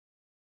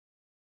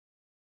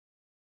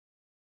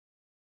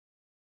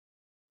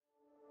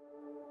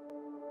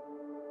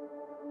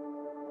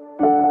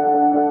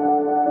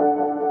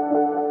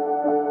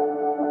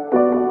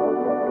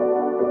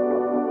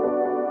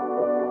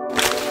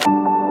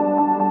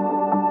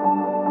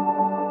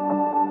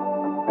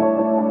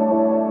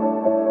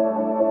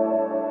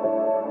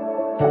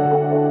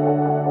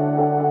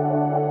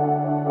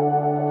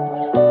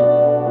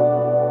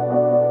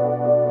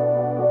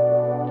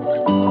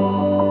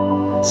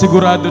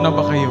Sigurado na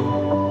ba kayo?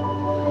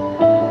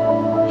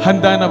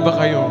 Handa na ba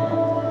kayo?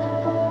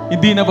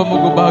 Hindi na ba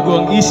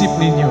magbabago ang isip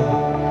ninyo?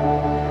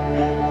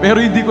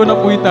 Pero hindi ko na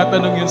po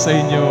itatanong yun sa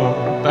inyo,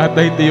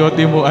 Tatay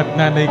Teotimo at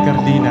Nanay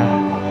Carlina.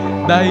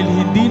 Dahil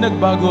hindi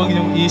nagbago ang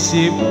inyong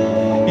isip,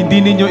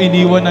 hindi ninyo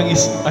iniwan ang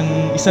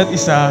isa't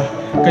isa,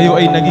 kayo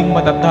ay naging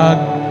matatag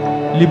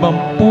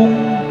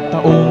 50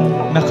 taong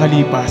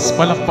nakalipas.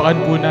 Palakpakan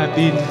po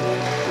natin.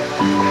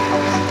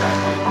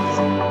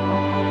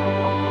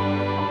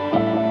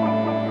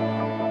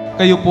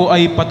 Kayo po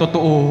ay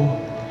patotoo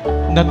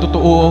na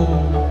totoo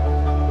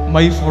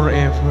may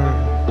forever.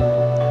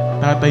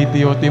 Tatay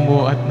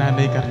Teotimo at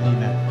Nanay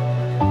Carlina.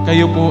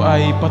 Kayo po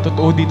ay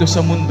patotoo dito sa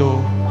mundo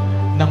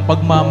ng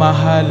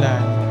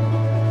pagmamahalan,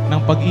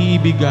 ng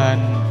pag-iibigan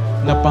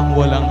na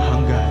pangwalang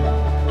hanggan.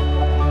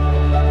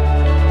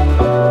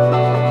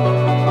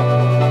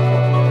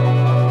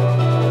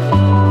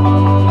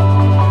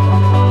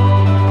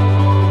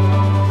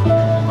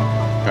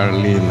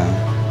 Carlina,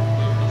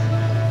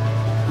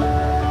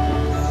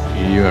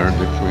 you are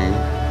the queen,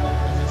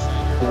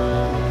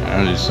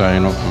 and the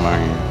sign of my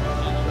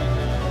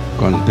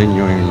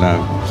continuing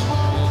love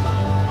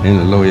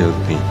and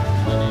loyalty.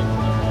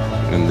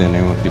 In the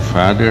name of the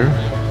Father,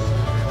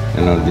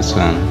 and of the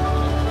Son,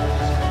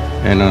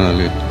 and of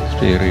the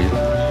Spirit.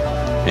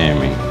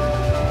 Amen.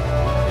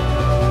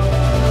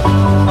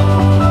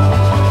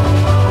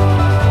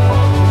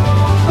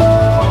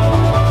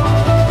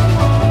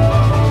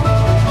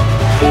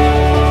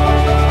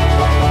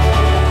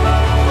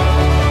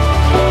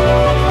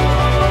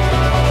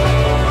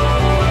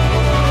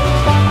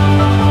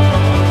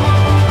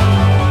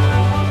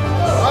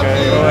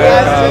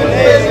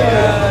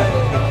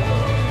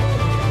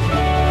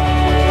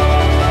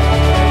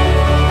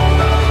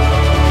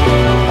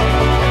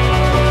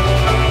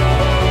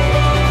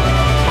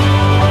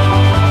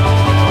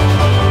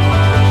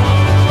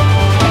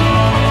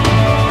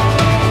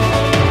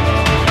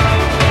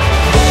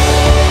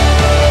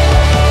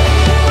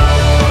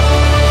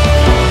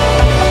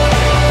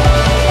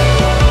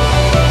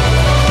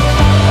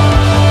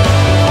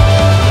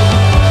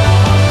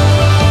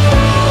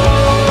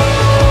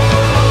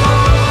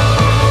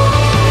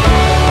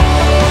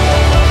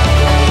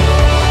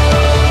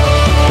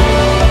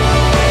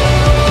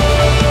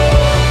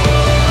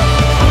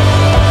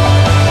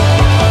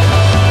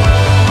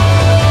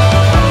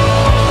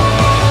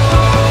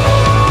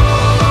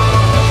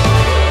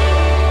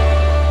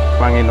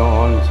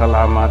 Panginoon,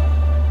 salamat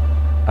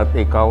at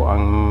ikaw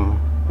ang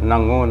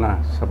nanguna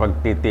sa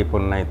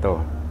pagtitipon na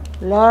ito.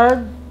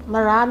 Lord,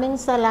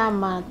 maraming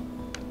salamat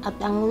at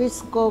ang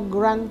wish ko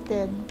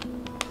granted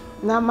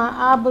na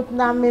maabot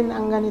namin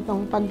ang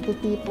ganitong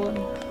pagtitipon.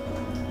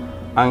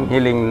 Ang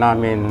hiling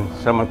namin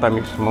sa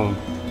matamis mong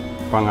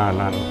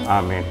pangalan.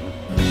 Amen.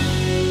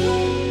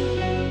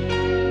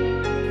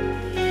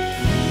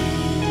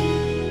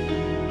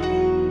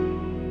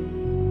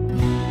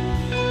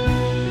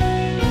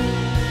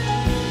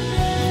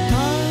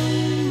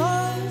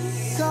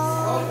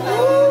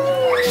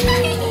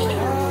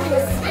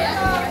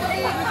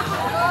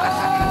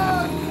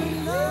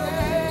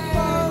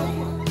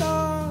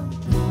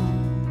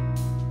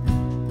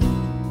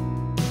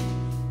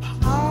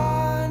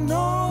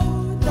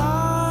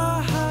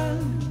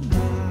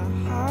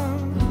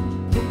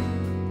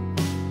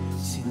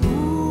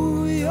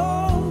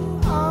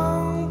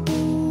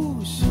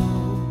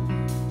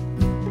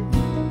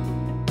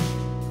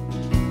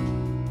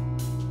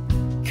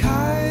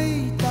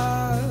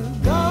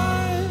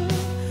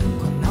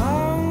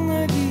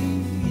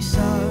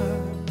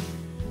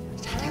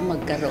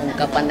 Magkaroon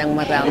ka pa ng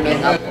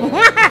maraming apo.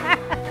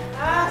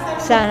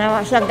 Sana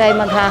saan kayo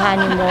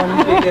magha-honeymoon.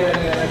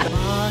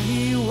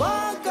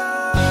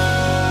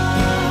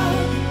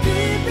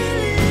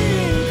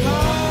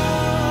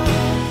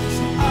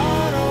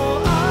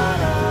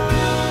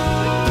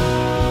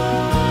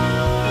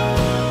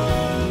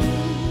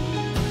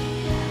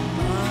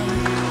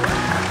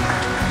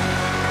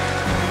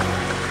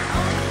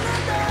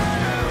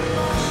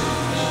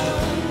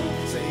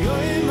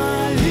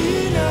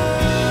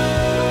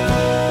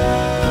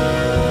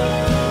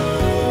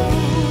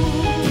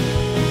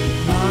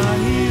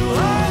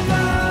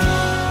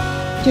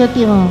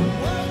 Teotimo,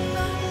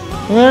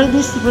 wear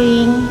this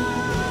ring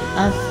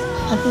as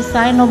a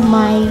sign of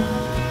my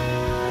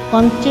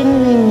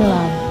continuing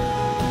love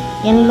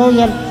and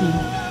loyalty.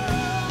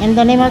 In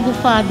the name of the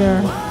Father,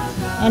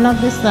 and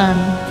of the Son,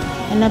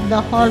 and of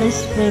the Holy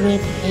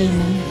Spirit.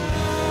 Amen.